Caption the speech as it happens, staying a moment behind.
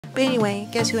But anyway,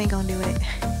 guess who ain't gonna do it?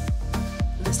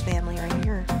 This family right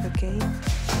here, okay?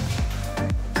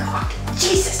 God,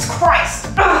 Jesus Christ!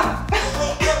 Oh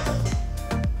my God!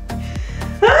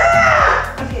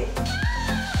 Ah! Okay.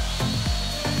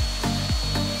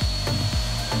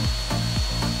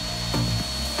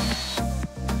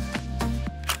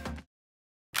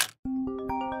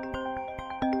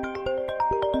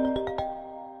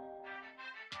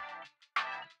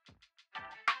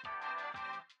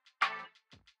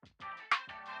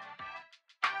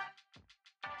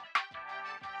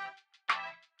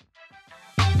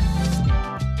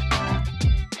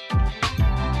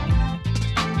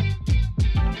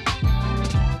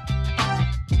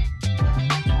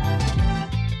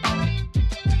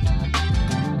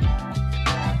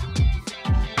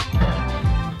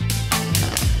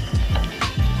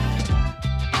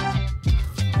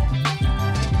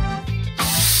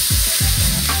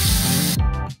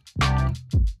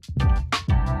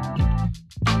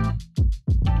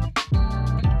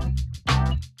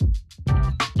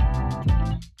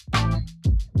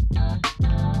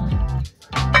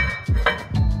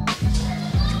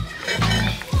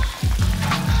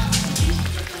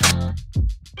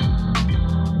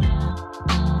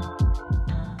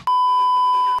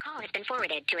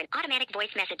 Forwarded to an automatic voice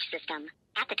message system.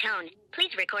 At the tone, please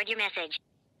record your message.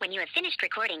 When you have finished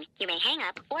recording, you may hang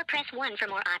up or press 1 for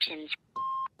more options.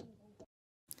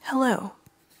 Hello.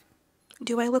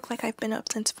 Do I look like I've been up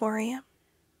since 4 a.m.?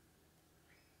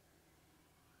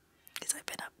 Because I've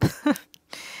been up.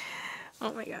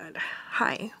 Oh my god.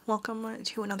 Hi. Welcome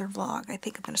to another vlog. I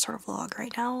think I'm going to start a vlog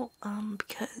right now,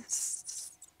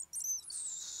 because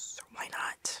why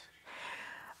not?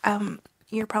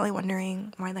 You're probably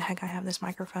wondering why the heck I have this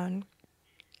microphone.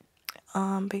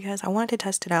 Because I wanted to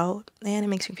test it out, and it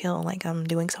makes me feel like I'm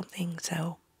doing something,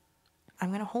 so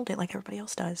I'm gonna hold it like everybody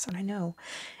else does. And I know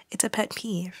it's a pet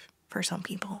peeve for some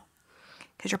people,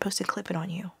 because you're supposed to clip it on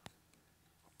you.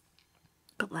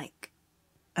 But like,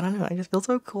 I don't know, I just feel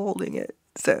so cool holding it,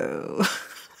 so...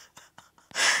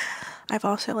 I've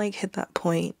also like hit that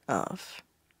point of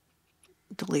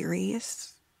delirium?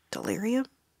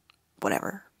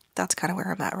 Whatever. That's kind of where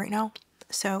I'm at right now.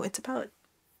 So it's about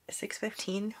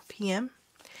 6:15 p.m.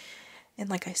 and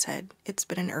like I said, it's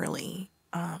been an early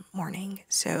morning,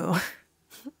 so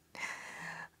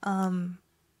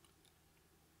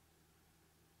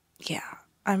yeah,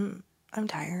 I'm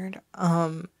tired.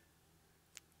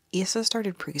 Issa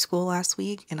started preschool last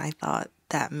week, and I thought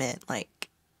that meant like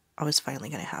I was finally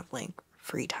gonna have like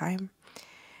free time.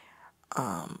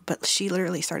 But she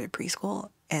literally started preschool,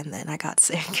 and then I got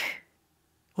sick.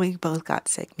 We both got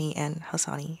sick, me and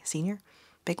Hassani Sr.,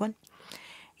 big one.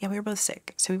 Yeah, we were both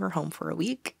sick, so we were home for a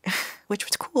week, which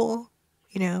was cool,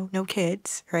 you know, no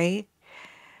kids, right?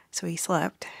 So we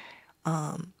slept,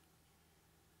 you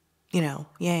know,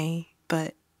 yay,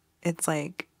 but it's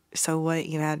like, so what,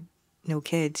 you had no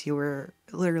kids, you were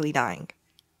literally dying.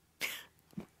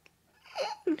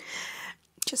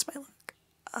 Just my luck.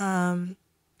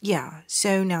 Yeah,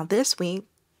 so now this week,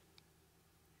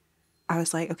 I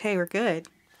was like, okay, we're good,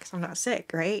 because I'm not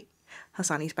sick, right?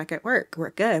 Hassani's back at work.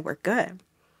 We're good.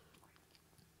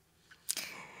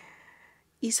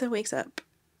 Issa wakes up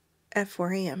at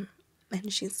 4 a.m.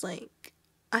 and she's like,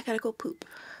 I gotta go poop.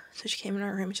 So she came in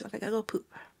our room and she's like, I gotta go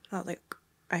poop. I was like,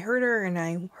 I heard her and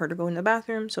I heard her go in the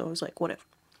bathroom, so I was like, whatever.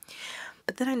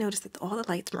 But then I noticed that all the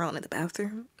lights were on in the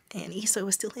bathroom and Issa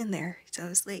was still in there. So I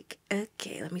was like,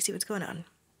 okay, let me see what's going on.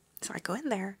 So I go in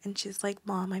there and she's like,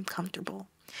 Mom, I'm comfortable.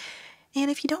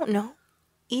 And if you don't know,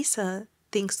 Issa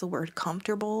thinks the word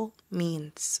comfortable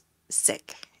means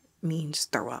sick, means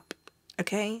throw up.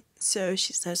 Okay? So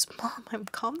she says, Mom, I'm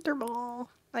comfortable.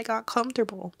 I got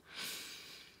comfortable.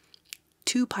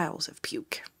 2 piles of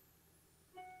puke.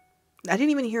 I didn't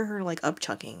even hear her like up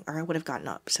chucking, or I would have gotten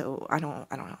up. So I don't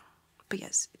know. But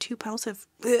yes, 2 piles of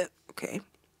okay.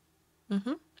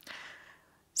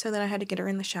 So then I had to get her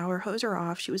in the shower, hose her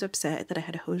off. She was upset that I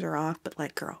had to hose her off, but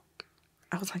like, girl,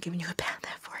 I was not giving you a bath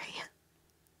at 4 a.m.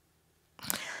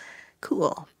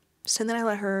 Cool. So then I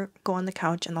let her go on the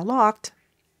couch in the loft.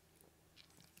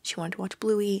 She wanted to watch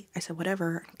Bluey. I said,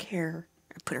 whatever, I don't care.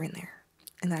 I put her in there.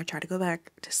 And then I tried to go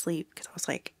back to sleep because I was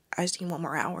like, I just need 1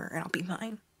 more hour and I'll be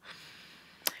fine.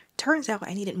 Turns out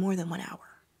I needed more than 1 hour.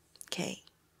 Okay.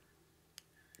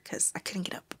 Because I couldn't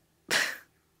get up.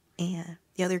 And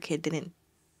the other kid didn't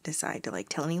decide to like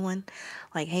tell anyone.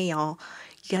 Like, hey y'all,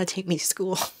 you gotta take me to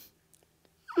school.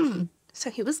 So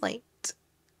he was late.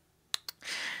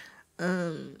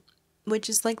 Which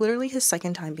is like literally his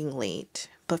second time being late.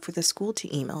 But for the school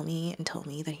to email me and tell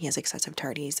me that he has excessive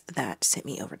tardies, that sent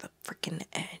me over the freaking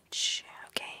edge.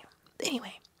 Okay.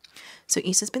 Anyway, So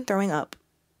Issa's been throwing up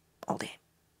all day.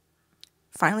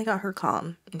 Finally got her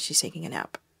calm, and she's taking a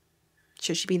nap.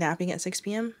 Should she be napping at 6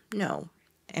 p.m.? No.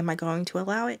 Am I going to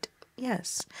allow it?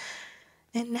 Yes.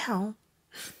 And now,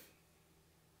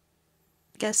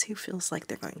 guess who feels like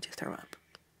they're going to throw up?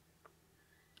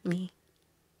 Me.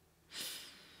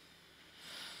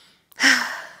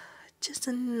 Just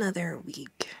another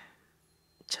week.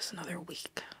 Just another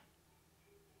week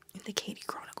in the Kaytie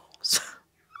Chronicles.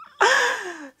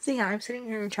 So yeah, I'm sitting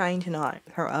here trying to not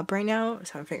throw up right now,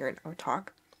 so I figured I would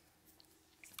talk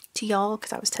to y'all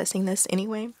because I was testing this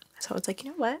anyway. So I was like, you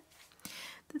know what?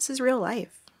 This is real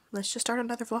life. Let's just start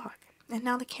another vlog. And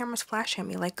now the camera's flashing at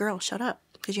me like, girl, shut up,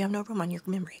 because you have no room on your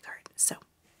memory card. So,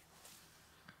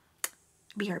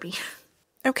 BRB.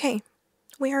 Okay,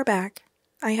 we are back.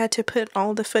 I had to put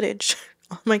all the footage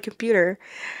on my computer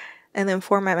and then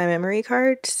format my memory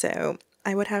card so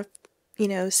I would have, you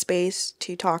know, space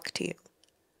to talk to you.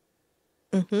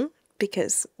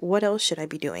 Because what else should I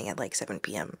be doing at like 7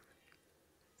 p.m.?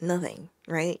 Nothing,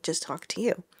 right? Just talk to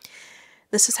you.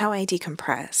 This is how I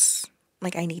decompress.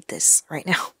 Like, I need this right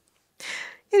now.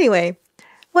 Anyway,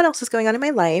 what else is going on in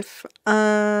my life?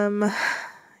 A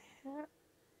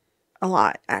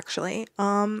lot, actually.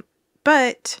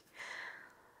 But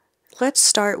let's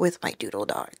start with my doodle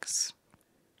dogs.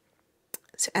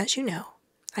 So as you know,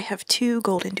 I have 2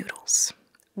 Goldendoodles.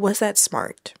 Was that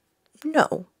smart?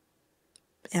 No.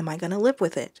 Am I gonna live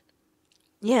with it?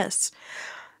 Yes.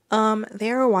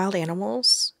 They are wild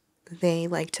animals. They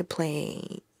like to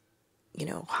play, you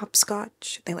know,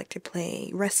 hopscotch. They like to play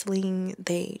wrestling.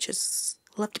 They just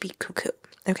love to be cuckoo,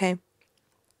 okay?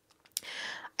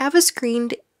 I have a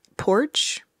screened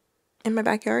porch in my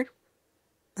backyard,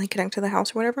 like connect to the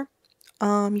house or whatever.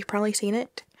 You've probably seen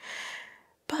it.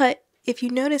 But if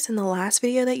you notice in the last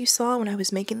video that you saw when I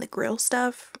was making the grill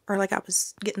stuff, or like I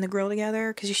was getting the grill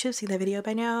together, because you should have seen that video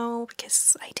by now,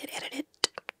 because I did edit it.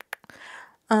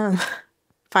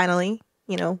 Finally,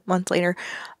 you know, months later,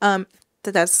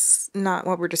 that's not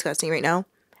what we're discussing right now.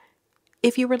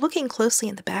 If you were looking closely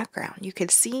in the background, you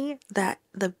could see that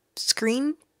the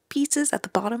screen pieces at the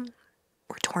bottom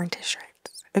were torn to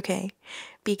shreds, okay?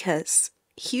 Because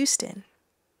Houston,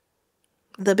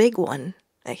 the big one,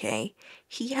 okay,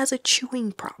 he has a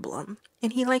chewing problem,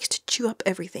 and he likes to chew up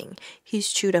everything.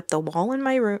 He's chewed up the wall in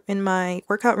my room, in my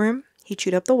workout room. He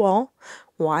chewed up the wall.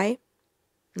 Why?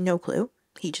 No clue.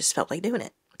 He just felt like doing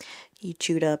it. He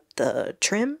chewed up the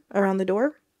trim around the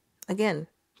door. Again,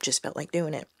 just felt like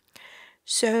doing it.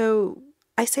 So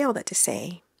I say all that to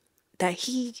say that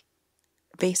he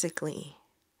basically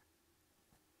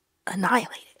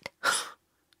annihilated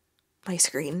my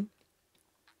screen.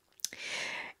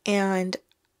 And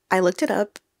I looked it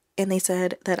up, and they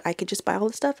said that I could just buy all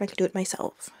the stuff and I could do it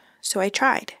myself. So I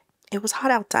tried. It was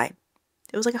hot outside.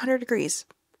 It was like 100 degrees.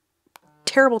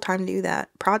 Terrible time to do that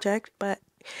project, but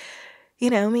you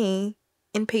know me,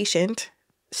 impatient.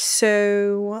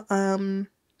 So,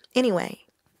 anyway,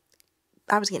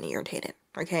 I was getting irritated,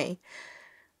 okay?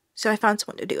 So I found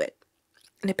someone to do it,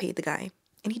 and I paid the guy,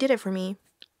 and he did it for me.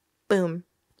 Boom.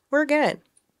 We're good.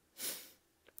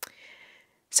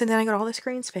 So then I got all the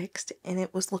screens fixed, and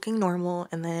it was looking normal,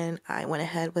 and then I went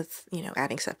ahead with, you know,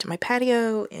 adding stuff to my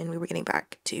patio, and we were getting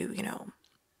back to, you know,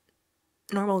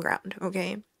 normal ground,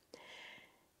 okay?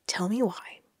 Tell me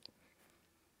why.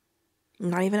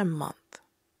 Not even a month,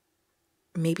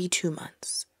 maybe 2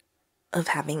 months of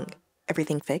having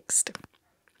everything fixed,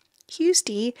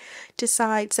 Housty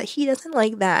decides that he doesn't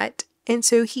like that, and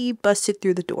so he busted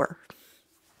through the door.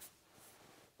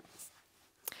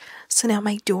 So now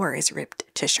my door is ripped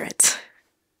to shreds.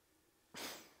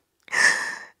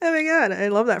 Oh my god, I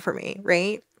love that for me,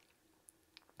 right?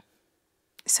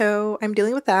 So I'm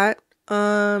dealing with that.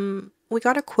 We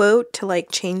got a quote to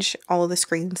like change all of the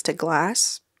screens to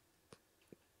glass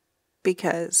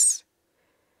because,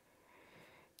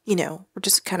 you know, we're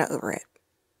just kind of over it,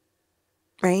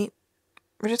 right?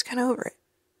 We're just kind of over it.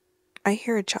 I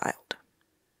hear a child,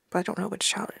 but I don't know which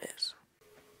child it is.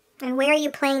 And where are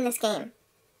you playing this game?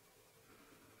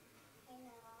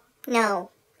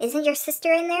 No. Isn't your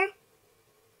sister in there?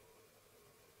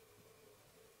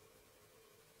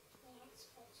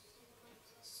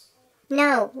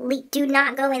 No, do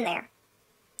not go in there.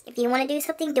 If you want to do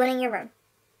something, do it in your room.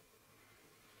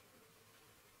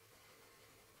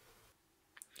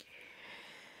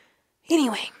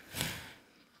 Anyway.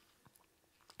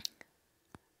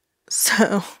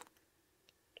 So,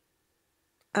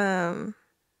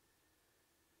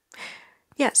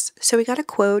 yes, so we got a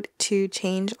quote to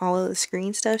change all of the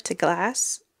screen stuff to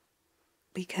glass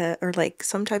because, or like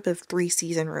some type of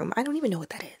 3-season room. I don't even know what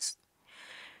that is.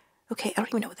 Okay, I don't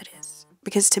even know what that is.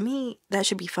 Because to me, that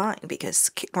should be fine, because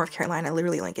North Carolina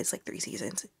literally like gets like 3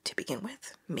 seasons to begin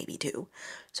with, maybe 2.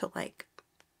 So like,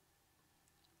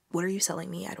 what are you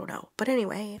selling me? I don't know. But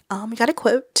anyway, we got a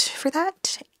quote for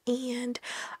that, and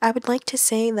I would like to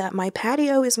say that my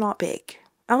patio is not big.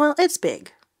 Oh, well, it's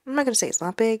big. I'm not gonna say it's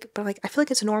not big, but like, I feel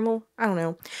like it's normal. I don't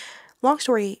know. Long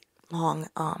story long,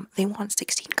 they want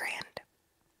 16 grand.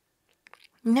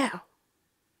 Now,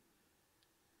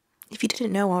 if you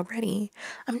didn't know already,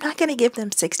 I'm not gonna give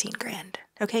them 16 grand.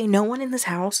 Okay? No one in this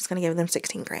house is gonna give them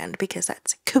 16 grand, because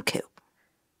that's cuckoo.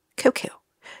 Cuckoo.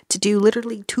 To do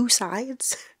literally 2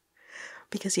 sides,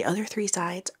 because the other 3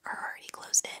 sides are already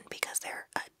closed in because they're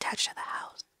attached to the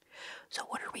house. So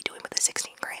what are we doing with the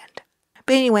 16 grand?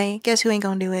 But anyway, guess who ain't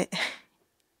gonna do it?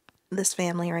 This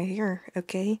family right here,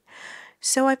 okay?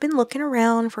 So I've been looking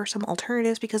around for some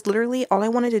alternatives, because literally all I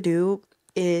wanted to do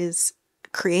is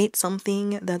create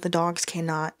something that the dogs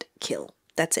cannot kill.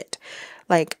 That's it.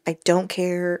 Like, I don't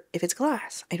care if it's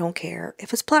glass. I don't care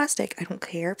if it's plastic. I don't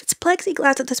care if it's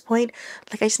plexiglass at this point.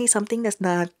 Like, I just need something that's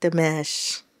not the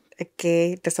mesh.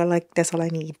 Okay? That's all I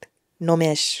need. No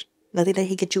mesh. Nothing that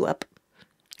he get you up.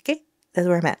 Okay? That's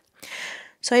where I'm at.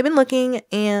 So I've been looking,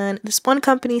 and this one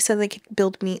company said they could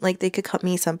build me, like, they could cut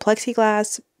me some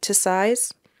plexiglass to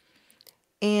size.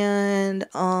 And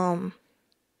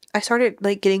I started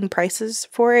like getting prices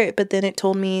for it, but then it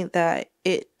told me that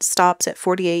it stops at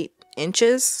 48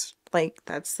 inches. Like,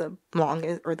 that's the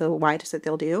longest or the widest that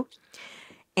they'll do.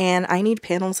 And I need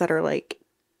panels that are like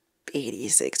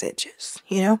 86 inches,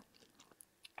 you know?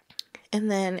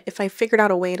 And then if I figured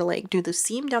out a way to like do the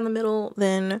seam down the middle,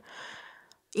 then,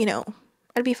 you know,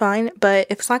 I'd be fine. But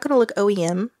if it's not going to look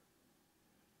OEM,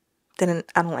 then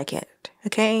I don't like it.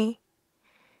 Okay?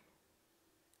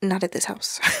 Not at this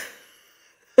house.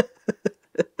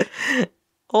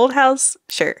 Old house,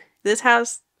 sure. This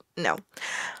house, no.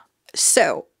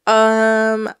 So,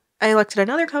 I looked at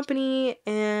another company,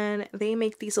 and they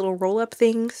make these little roll-up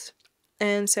things.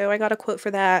 And so I got a quote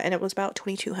for that, and it was about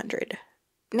 $2,200.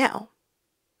 Now,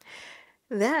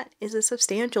 that is a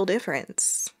substantial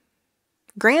difference.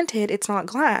 Granted, it's not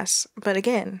glass, but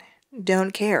again,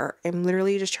 don't care. I'm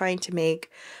literally just trying to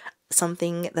make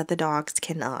something that the dogs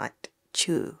cannot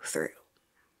chew through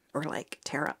or like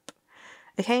tear up.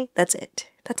 Okay, that's it.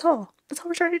 That's all. That's all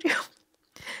we're trying to do.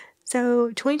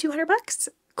 So, $2,200?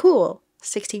 Cool.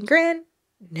 16 grand?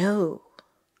 No.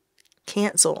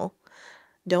 Cancel.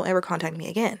 Don't ever contact me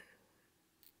again.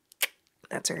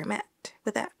 That's where I'm at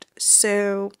with that.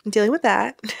 So, dealing with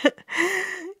that.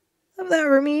 Love that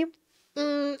for me.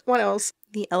 What else?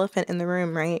 The elephant in the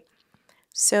room, right?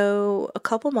 So, a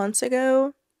couple months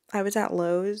ago, I was at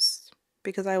Lowe's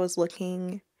because I was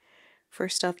looking for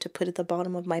stuff to put at the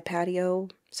bottom of my patio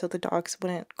so the dogs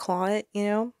wouldn't claw it, you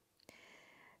know?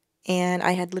 And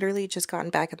I had literally just gotten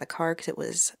back in the car because it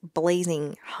was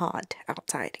blazing hot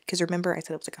outside. Because remember, I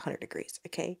said it was like 100 degrees,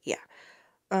 okay? Yeah.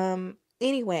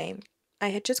 Anyway, I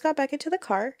had just got back into the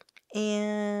car,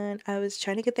 and I was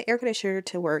trying to get the air conditioner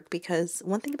to work, because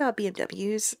one thing about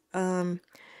BMWs,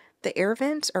 the air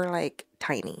vents are like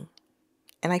tiny.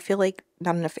 And I feel like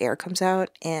not enough air comes out,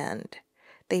 and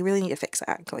they really need to fix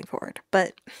that going forward.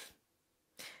 But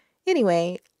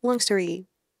anyway, long story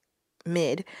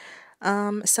mid,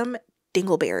 some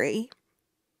dingleberry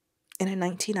in a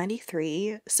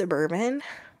 1993 Suburban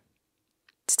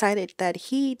decided that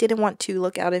he didn't want to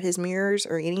look out of his mirrors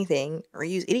or anything, or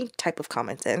use any type of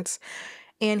common sense,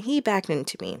 and he backed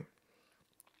into me.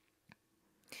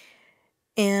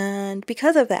 And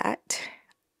because of that,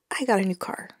 I got a new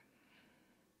car.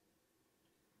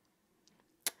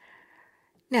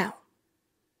 Now,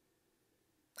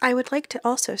 I would like to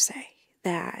also say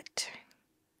that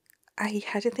I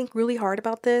had to think really hard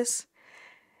about this,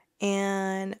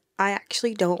 and I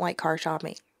actually don't like car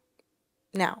shopping.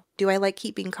 Now, do I like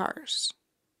keeping cars?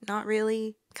 Not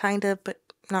really, kind of, but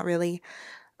not really.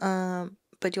 But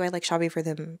do I like shopping for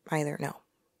them either? No.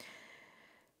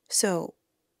 So,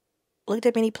 looked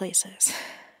at many places,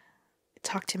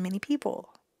 talked to many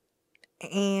people,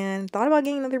 and thought about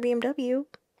getting another BMW.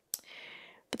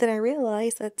 But then I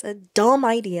realized that's a dumb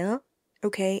idea.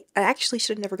 Okay, I actually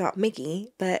should have never got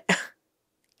Mickey, but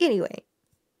anyway,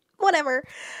 whatever.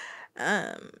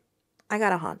 I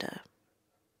got a Honda.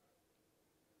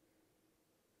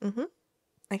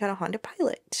 I got a Honda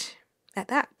Pilot at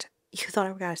that. You thought I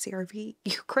got a CRV?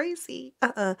 You crazy.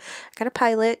 I got a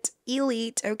Pilot.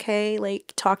 Elite, okay?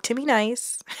 Like, talk to me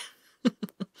nice.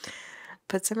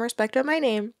 Put some respect on my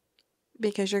name,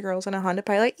 because your girl's in a Honda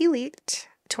Pilot Elite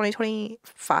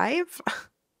 2025.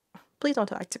 Please don't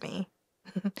talk to me.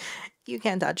 You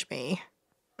can't touch me.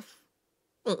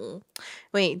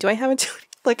 Wait, do I have a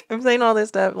Like, I'm saying all this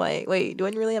stuff, like, wait, do I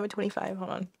really have a 25? Hold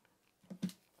on.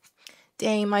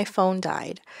 Dang, my phone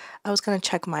died. I was gonna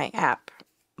check my app,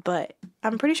 but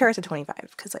I'm pretty sure it's a 25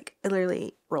 because, like, it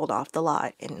literally rolled off the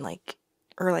lot and, like,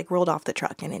 or, like, rolled off the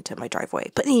truck and into my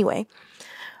driveway. But anyway,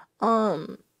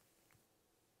 that's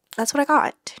what I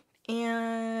got.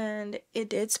 And it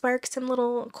did spark some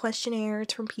little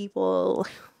questionnaires from people.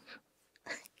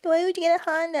 Why would you get a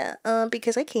Honda?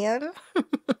 Because I can.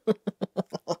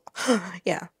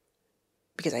 Yeah,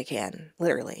 because I can.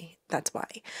 Literally, that's why.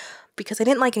 Because I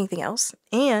didn't like anything else,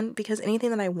 and because anything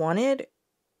that I wanted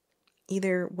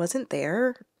either wasn't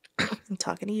there. I'm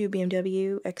talking to you,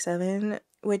 BMW X7,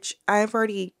 which I've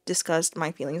already discussed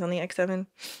my feelings on the X7.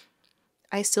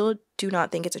 I still do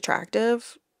not think it's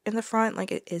attractive in the front.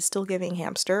 Like, it is still giving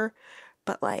hamster,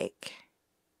 but like,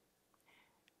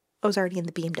 I was already in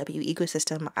the BMW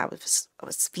ecosystem. I was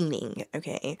fiending,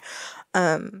 okay?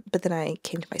 But then I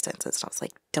came to my senses and I was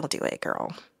like, don't do it,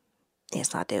 girl.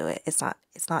 It's not do it. It's not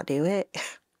do it.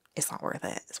 It's not worth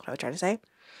it, is what I was trying to say.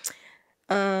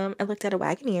 I looked at a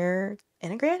Wagoneer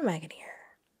and a Grand Wagoneer.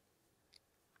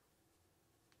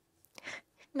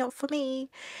 No, for me.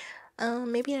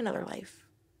 Maybe in another life,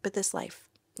 but this life,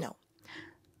 no.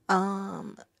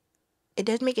 It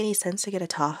didn't make any sense to get a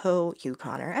Tahoe,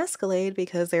 Yukon, or Escalade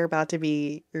because they're about to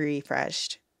be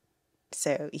refreshed.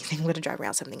 So you think I'm gonna drive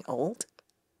around something old?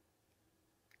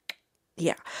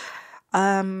 Yeah.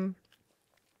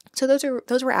 So those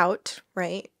were out,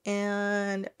 right?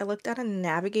 And I looked at a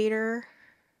Navigator,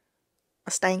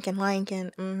 a Stankin'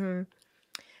 Lankin,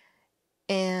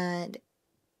 and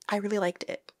I really liked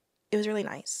it. It was really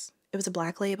nice. It was a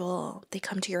black label. They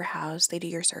come to your house. They do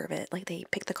your service. Like, they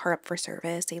pick the car up for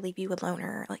service. They leave you a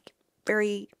loaner. Like,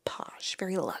 very posh,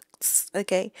 very luxe.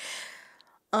 Okay.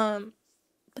 But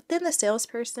then the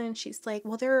salesperson, she's like,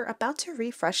 well, they're about to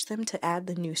refresh them to add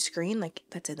the new screen, like,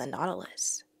 that's in the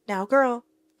Nautilus. Now, girl,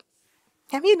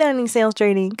 have you done any sales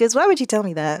training? Because why would you tell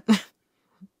me that?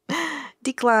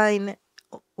 Decline,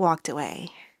 walked away.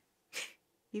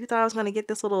 You thought I was going to get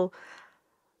this little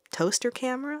toaster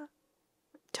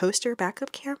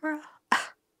backup camera?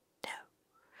 No.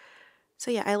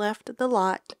 So yeah, I left the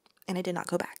lot and I did not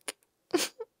go back.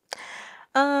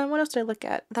 What else did I look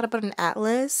at? I thought about an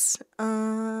Atlas.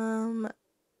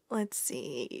 Let's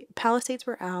see. Palisades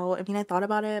were out. I mean, I thought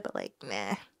about it, but like,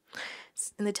 nah.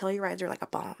 And the Tellurides are like a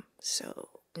bomb, so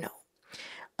no.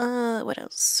 What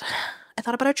else? I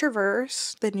thought about a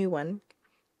Traverse, the new one.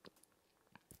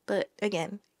 But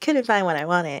again, couldn't find what I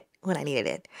wanted when I needed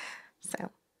it. So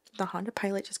the Honda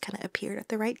Pilot just kind of appeared at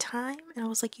the right time, and I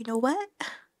was like, you know what?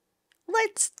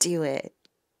 Let's do it.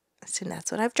 So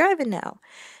that's what I'm driving now,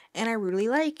 and I really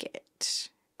like it.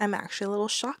 I'm actually a little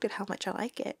shocked at how much I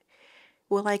like it.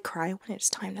 Will I cry when it's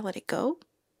time to let it go?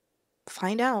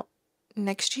 Find out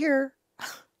next year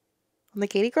on the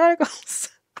Kaytie Chronicles.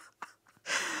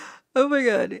 Oh my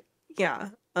god. Yeah.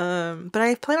 But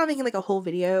I plan on making like a whole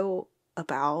video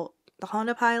about the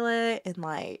Honda Pilot and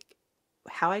like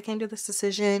how I came to this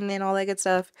decision and all that good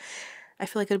stuff. I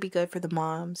feel like it'd be good for the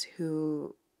moms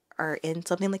who are in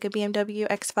something like a BMW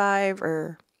X5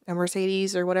 or a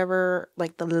Mercedes or whatever,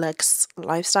 like the luxe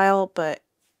lifestyle, but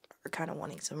are kind of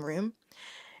wanting some room.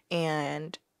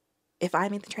 And if I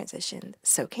make the transition,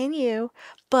 so can you.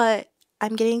 But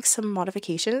I'm getting some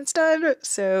modifications done,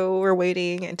 so we're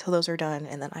waiting until those are done,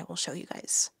 and then I will show you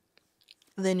guys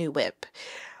the new whip.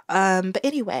 But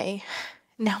anyway,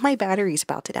 now my battery's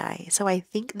about to die, so I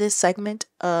think this segment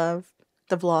of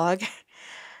the vlog,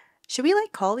 should we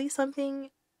like call these something?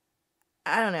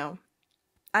 I don't know.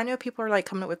 I know people are like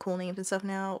coming up with cool names and stuff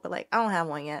now, but like I don't have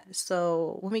one yet,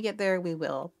 so when we get there we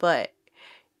will. But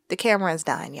the camera is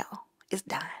dying, y'all. It's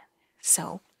dying.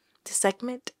 So this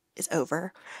segment is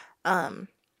over.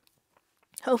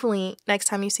 Hopefully next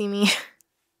time you see me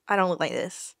I don't look like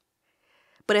this,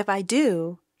 but if I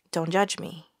do, don't judge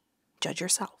me, judge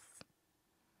yourself.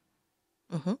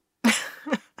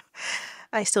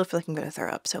 I still feel like I'm gonna throw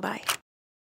up, so bye.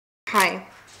 Hi.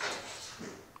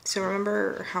 So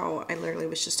remember how I literally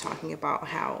was just talking about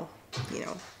how, you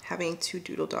know, having two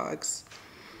doodle dogs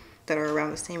that are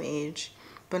around the same age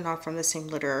but not from the same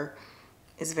litter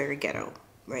is very ghetto,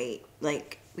 right?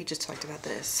 Like, we just talked about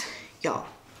this. Y'all,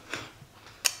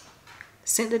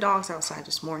 sent the dogs outside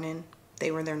this morning. They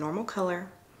were their normal color,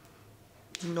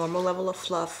 normal level of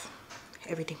fluff.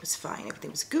 Everything was fine.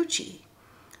 Everything was Gucci.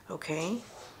 Okay?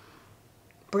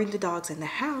 Bring the dogs in the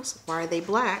house. Why are they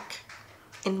black?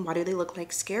 And why do they look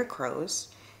like scarecrows?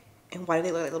 And why do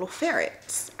they look like little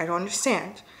ferrets? I don't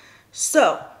understand.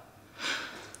 So,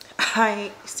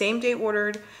 I same day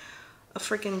ordered a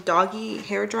freaking doggy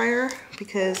hair dryer,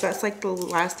 because that's like the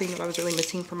last thing that I was really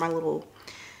missing from my little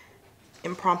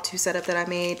impromptu setup that I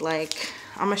made. Like,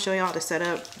 I'm gonna show y'all the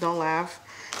setup, don't laugh.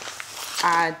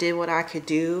 I did what I could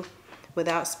do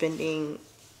without spending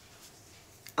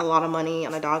a lot of money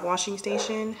on a dog washing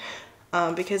station,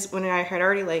 because when I had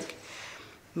already like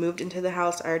moved into the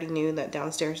house, I already knew that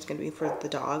downstairs was gonna be for the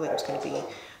dog, like it was gonna be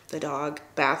the dog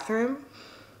bathroom.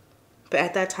 But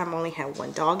at that time I only had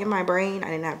one dog in my brain.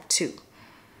 I didn't have two.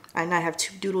 I did not have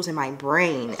two doodles in my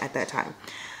brain at that time.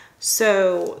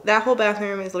 So that whole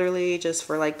bathroom is literally just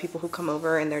for like people who come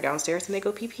over and they're downstairs and they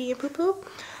go pee pee and poo poo.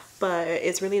 But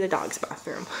it's really the dog's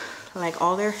bathroom. Like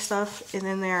all their stuff is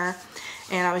in there.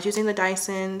 And I was using the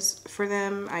Dysons for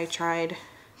them. I tried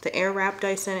the air wrap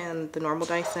Dyson and the normal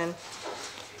Dyson.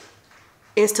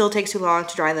 It still takes too long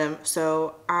to dry them.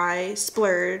 So I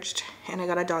splurged and I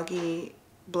got a doggy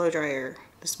blow dryer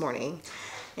this morning.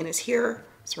 And it's here.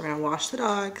 So we're gonna wash the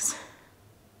dogs.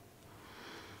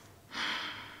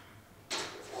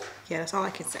 Yeah, that's all I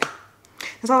can say.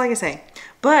 That's all I can say.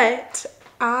 But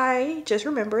I just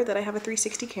remembered that I have a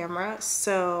 360 camera,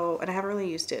 so, and I haven't really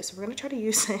used it. So we're gonna try to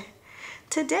use it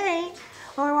today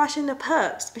while we're washing the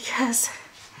pups, because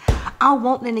I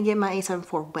want them to get my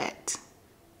A74 wet.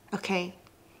 Okay?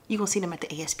 You gonna see them at the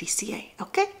ASPCA,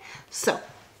 okay? So,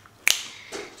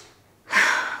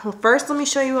 well, first let me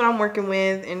show you what I'm working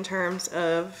with in terms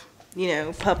of, you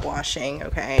know, pup washing,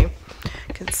 okay?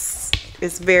 Because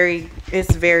it's very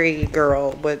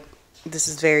girl, but this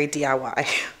is very DIY,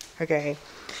 okay?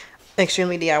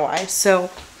 Extremely DIY. So,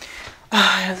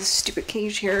 I have this stupid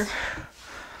cage here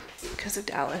because of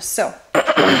Dallas. So,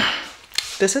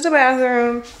 this is a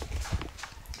bathroom.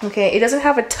 Okay, it doesn't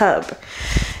have a tub.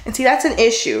 And see, that's an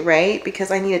issue, right? Because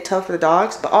I need a tub for the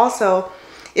dogs. But also,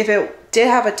 if it did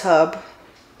have a tub,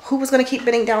 who was going to keep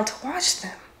bending down to wash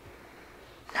them?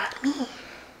 Not me.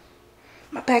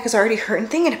 My back is already hurting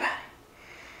thinking about it.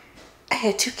 I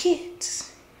had 2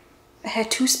 kids. I had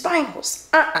 2 spinals.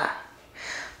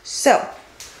 So,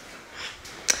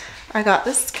 I got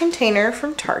this container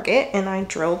from Target and I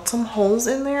drilled some holes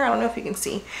in there. I don't know if you can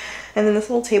see. And then this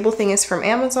little table thing is from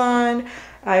Amazon.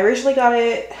 I originally got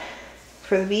it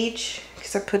for the beach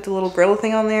because I put the little grill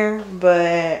thing on there,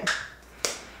 but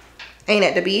ain't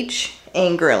at the beach,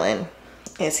 ain't grilling.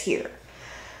 It's here.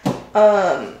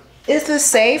 Is this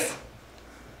safe?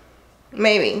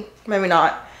 Maybe, maybe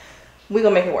not. We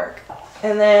gonna make it work.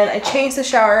 And then I changed the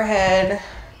shower head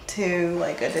to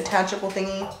like a detachable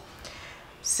thingy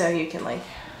so you can like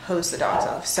hose the dogs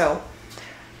off. So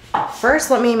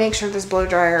first let me make sure this blow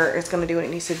dryer is gonna do what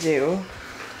it needs to do.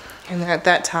 And then at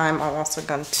that time I'm also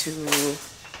going to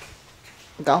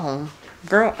go home.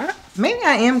 Girl, maybe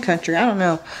I am country, I don't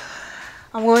know.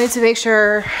 I'm going to make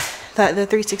sure that the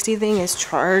 360 thing is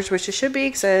charged, which it should be,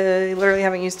 because I literally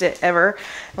haven't used it ever.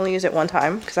 I only used it one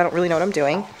time because I don't really know what I'm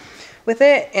doing with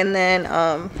it. And then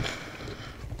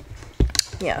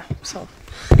yeah, so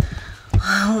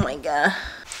oh my god.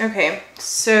 Okay,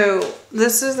 so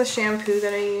this is the shampoo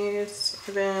that I use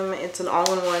for them. It's an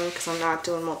all-in-one because I'm not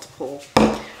doing multiple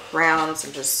rounds.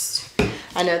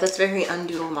 I know that's very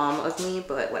undoodle mom of me,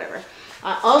 but whatever.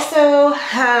 I also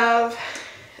have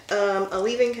a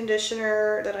leave-in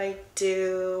conditioner that I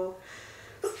do.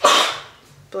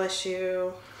 Bless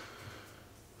you.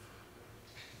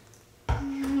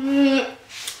 And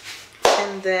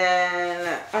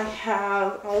then I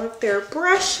have all of their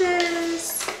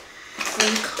brushes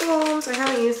and combs. I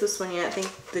haven't used this one yet, thank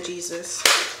the Jesus.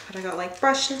 But I got like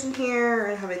brushes in here.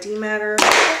 I have a dematter.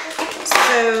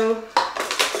 So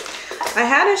I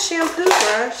had a shampoo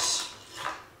brush.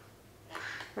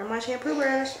 Where's my shampoo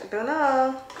brush? I don't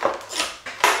know.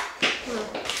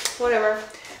 Whatever.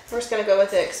 We're just gonna go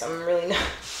with it because I'm really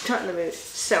not in the mood.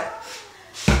 So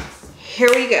here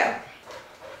we go.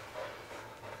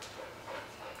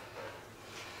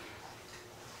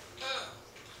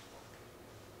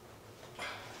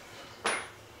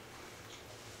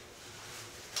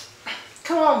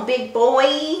 Come on, big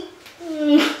boy.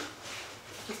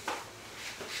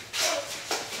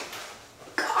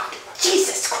 God,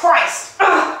 Jesus Christ.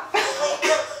 Oh my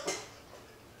God.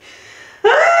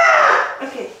 Ah!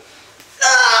 Okay.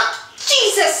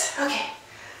 Jesus. Okay.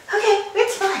 Okay,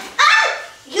 it's fine. Ah!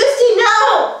 Houston,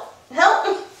 no. Help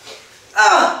me.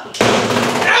 Oh.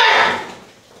 Ah!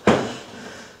 Oh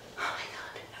my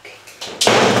God. Okay.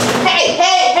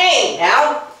 Hey,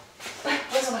 now.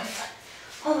 Where's my phone?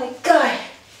 Oh my God.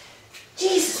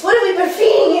 Jesus, what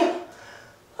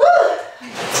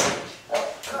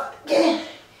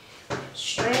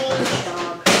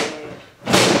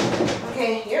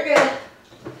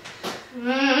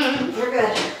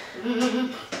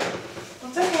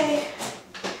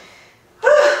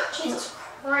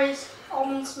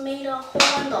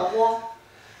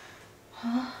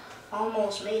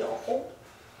almost made a hole.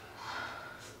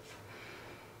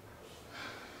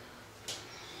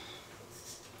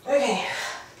 Okay.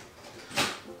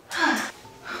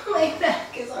 My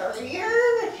back is already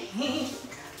hurting.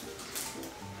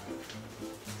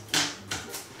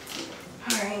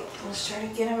 Alright, let's try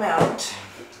to get him out.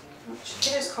 Should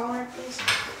get his collar, please?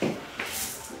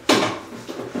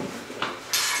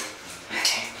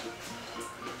 Okay.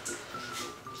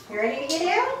 You ready to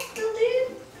get out, little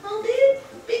dude? Little dude?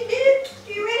 Big dude?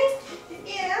 You ready to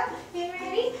get out? You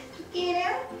ready to get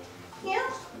out? Yeah?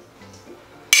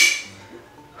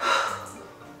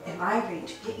 Am I ready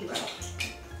to get you out?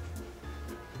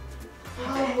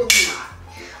 Probably not.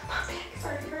 My back is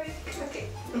already hurting. Okay.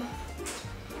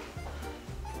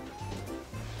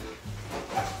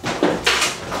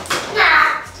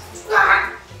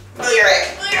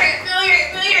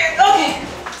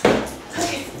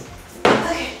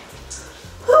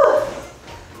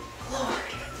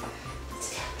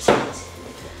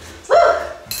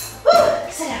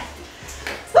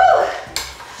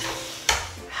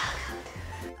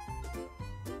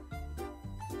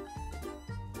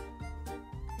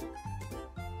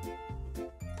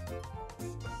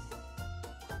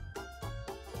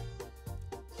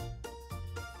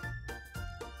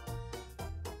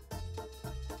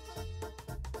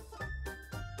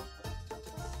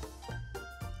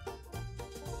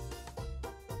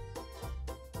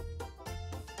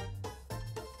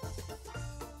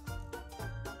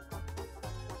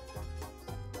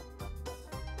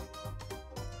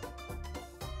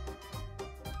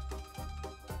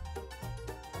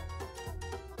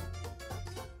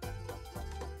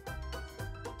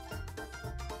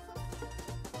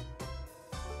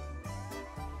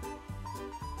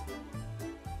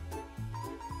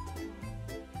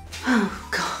 Oh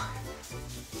God,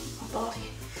 my body.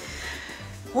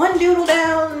 One doodle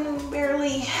down,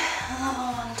 barely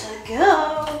one to go.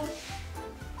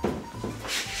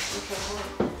 Okay,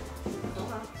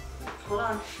 hold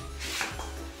on.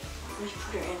 Let me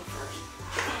put her in first.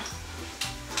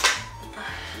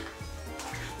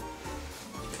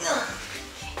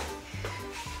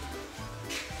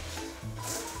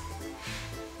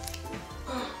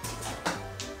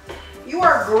 You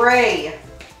are gray.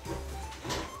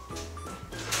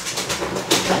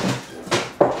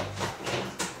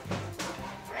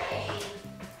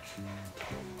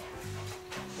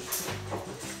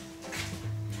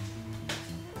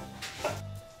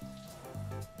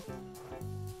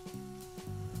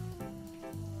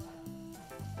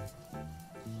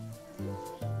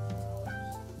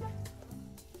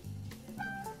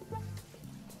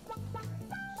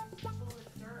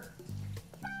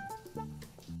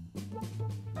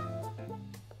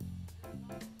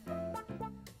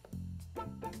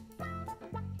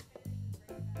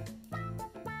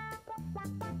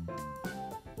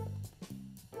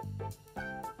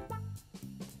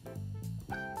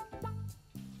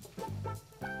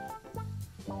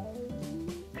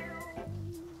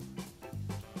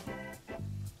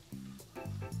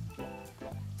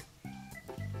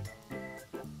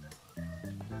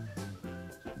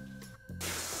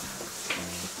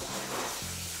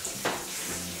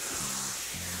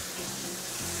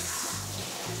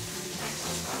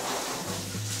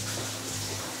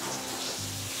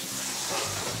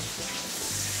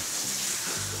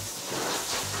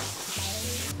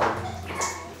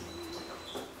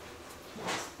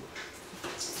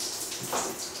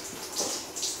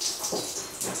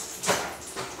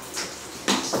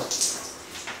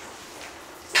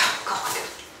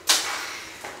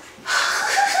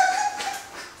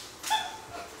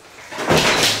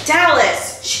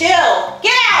 Dallas, chill.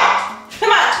 Get out.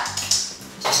 Come on.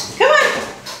 Come on.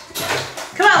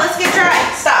 Come on, let's get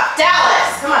dry. Stop.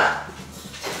 Dallas, come on.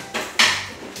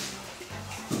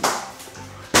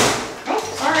 Oh,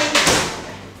 sorry.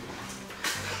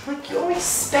 Like, you're always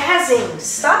spazzing.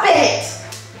 Stop it.